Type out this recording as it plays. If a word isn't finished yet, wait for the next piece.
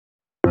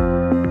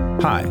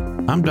Hi,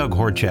 I'm Doug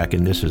Horchak,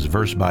 and this is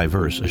Verse by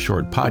Verse, a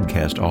short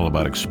podcast all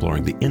about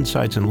exploring the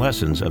insights and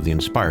lessons of the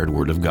inspired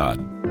Word of God.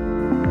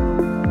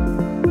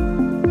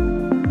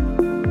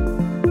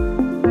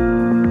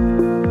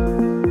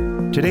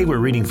 Today we're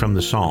reading from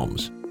the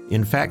Psalms.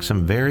 In fact,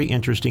 some very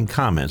interesting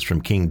comments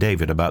from King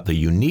David about the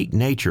unique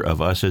nature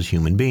of us as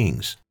human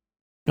beings.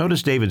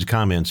 Notice David's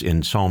comments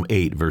in Psalm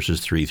 8,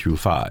 verses 3 through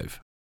 5.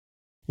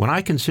 When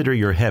I consider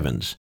your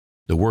heavens,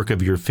 the work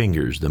of your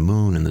fingers, the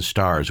moon and the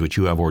stars which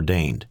you have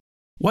ordained,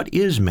 what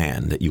is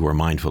man that you are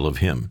mindful of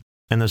him,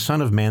 and the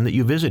son of man that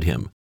you visit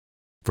him?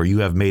 For you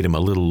have made him a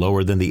little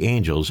lower than the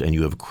angels, and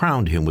you have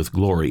crowned him with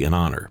glory and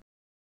honor.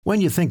 When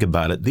you think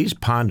about it, these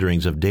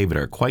ponderings of David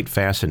are quite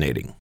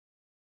fascinating.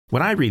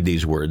 When I read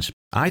these words,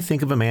 I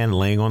think of a man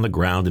laying on the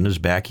ground in his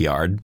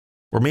backyard,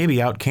 or maybe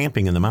out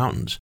camping in the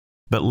mountains,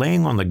 but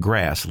laying on the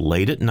grass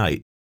late at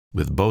night,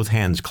 with both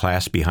hands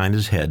clasped behind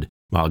his head,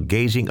 while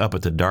gazing up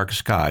at the dark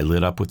sky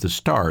lit up with the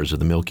stars of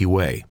the Milky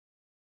Way.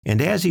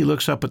 And as he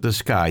looks up at the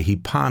sky, he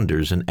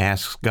ponders and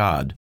asks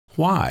God,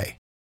 why?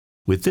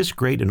 With this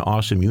great and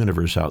awesome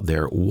universe out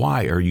there,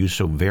 why are you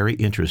so very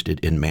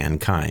interested in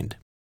mankind?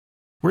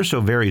 We're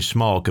so very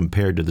small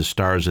compared to the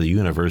stars of the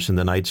universe in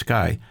the night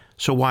sky,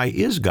 so why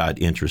is God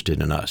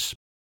interested in us?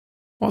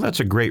 Well, that's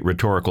a great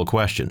rhetorical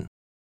question.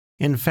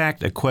 In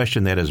fact, a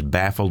question that has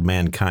baffled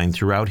mankind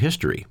throughout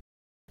history.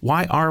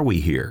 Why are we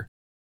here?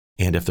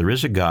 And if there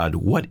is a God,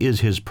 what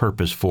is His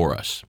purpose for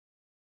us?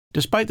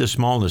 Despite the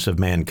smallness of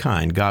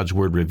mankind, God's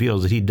Word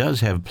reveals that He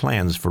does have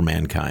plans for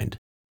mankind.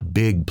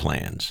 Big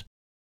plans.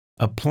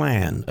 A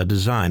plan, a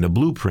design, a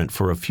blueprint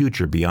for a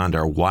future beyond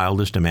our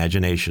wildest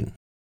imagination.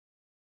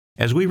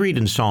 As we read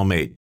in Psalm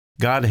 8,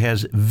 God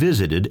has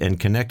visited and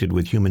connected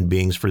with human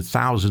beings for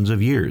thousands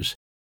of years,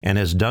 and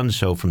has done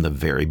so from the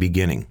very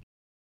beginning.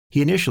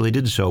 He initially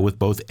did so with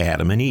both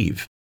Adam and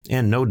Eve,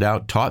 and no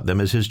doubt taught them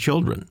as His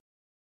children.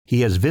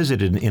 He has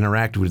visited and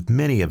interacted with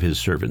many of His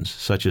servants,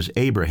 such as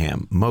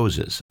Abraham,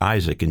 Moses,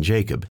 Isaac, and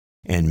Jacob,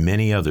 and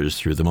many others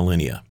through the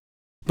millennia.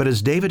 But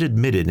as David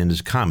admitted in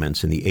his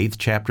comments in the 8th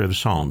chapter of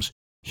Psalms,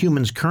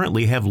 humans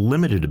currently have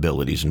limited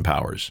abilities and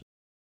powers.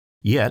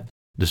 Yet,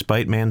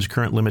 despite man's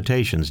current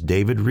limitations,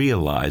 David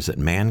realized that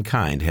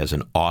mankind has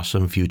an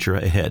awesome future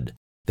ahead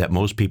that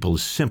most people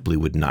simply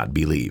would not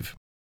believe.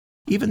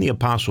 Even the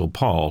Apostle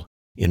Paul,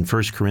 in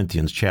 1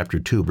 Corinthians chapter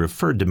 2,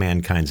 referred to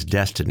mankind's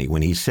destiny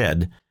when he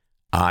said,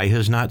 Eye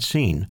has not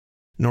seen,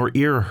 nor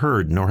ear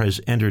heard, nor has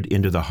entered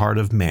into the heart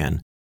of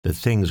man the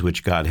things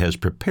which God has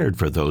prepared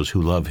for those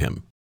who love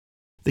Him.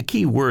 The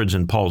key words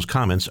in Paul's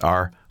comments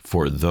are,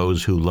 for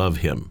those who love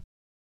Him.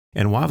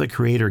 And while the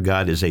Creator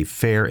God is a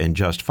fair and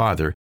just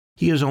Father,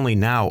 He is only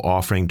now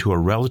offering to a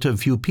relative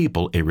few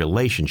people a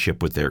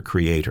relationship with their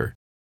Creator.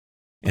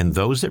 And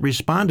those that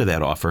respond to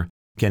that offer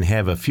can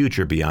have a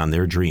future beyond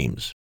their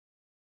dreams.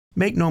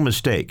 Make no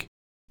mistake,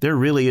 there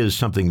really is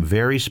something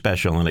very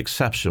special and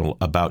exceptional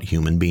about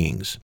human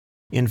beings.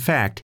 In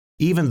fact,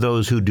 even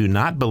those who do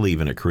not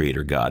believe in a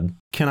Creator God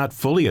cannot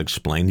fully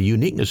explain the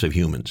uniqueness of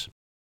humans,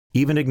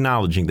 even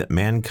acknowledging that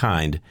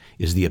mankind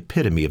is the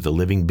epitome of the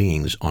living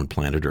beings on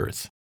planet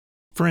Earth.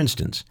 For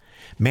instance,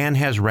 man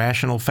has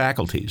rational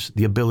faculties,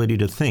 the ability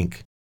to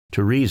think,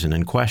 to reason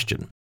and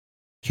question.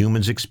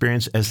 Humans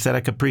experience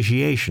aesthetic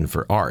appreciation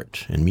for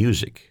art and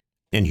music,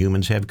 and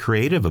humans have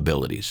creative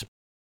abilities.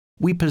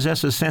 We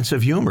possess a sense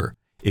of humor,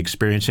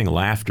 experiencing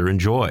laughter and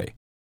joy.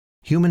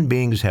 Human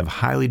beings have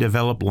highly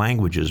developed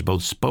languages,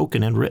 both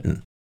spoken and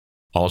written.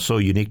 Also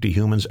unique to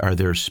humans are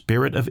their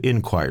spirit of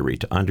inquiry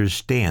to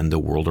understand the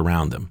world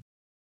around them,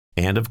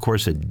 and of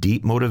course a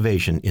deep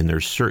motivation in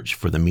their search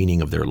for the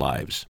meaning of their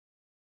lives.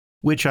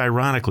 Which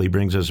ironically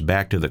brings us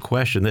back to the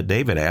question that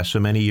David asked so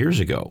many years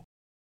ago.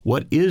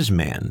 What is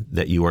man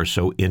that you are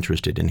so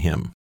interested in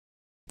him?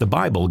 The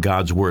Bible,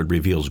 God's Word,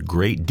 reveals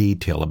great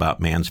detail about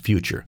man's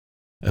future,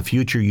 a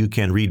future you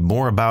can read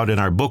more about in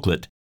our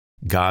booklet,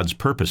 God's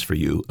Purpose for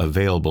You,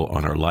 available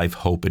on our Life,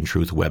 Hope, and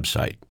Truth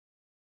website.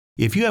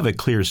 If you have a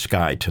clear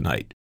sky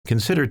tonight,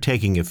 consider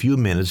taking a few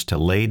minutes to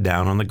lay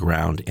down on the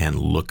ground and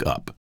look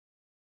up.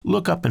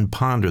 Look up and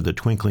ponder the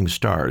twinkling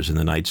stars in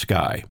the night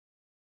sky.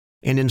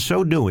 And in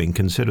so doing,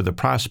 consider the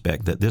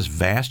prospect that this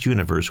vast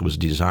universe was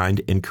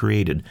designed and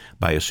created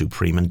by a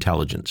supreme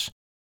intelligence,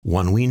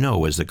 one we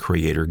know as the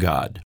Creator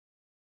God.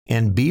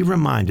 And be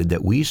reminded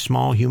that we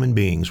small human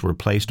beings were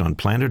placed on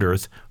planet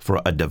Earth for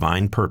a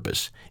divine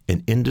purpose,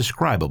 an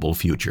indescribable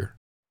future.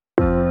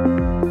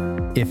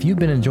 If you've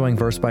been enjoying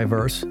Verse by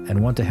Verse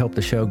and want to help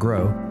the show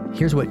grow,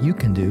 here's what you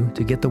can do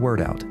to get the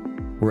word out.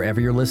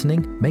 Wherever you're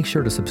listening, make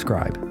sure to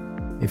subscribe.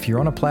 If you're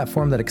on a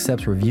platform that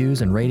accepts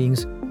reviews and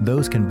ratings,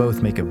 those can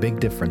both make a big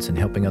difference in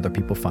helping other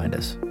people find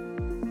us.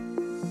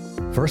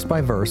 Verse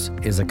by Verse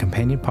is a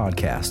companion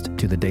podcast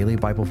to the Daily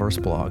Bible Verse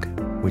blog,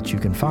 which you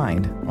can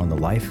find on the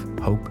Life,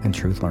 Hope, and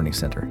Truth Learning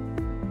Center.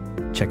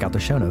 Check out the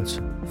show notes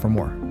for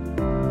more.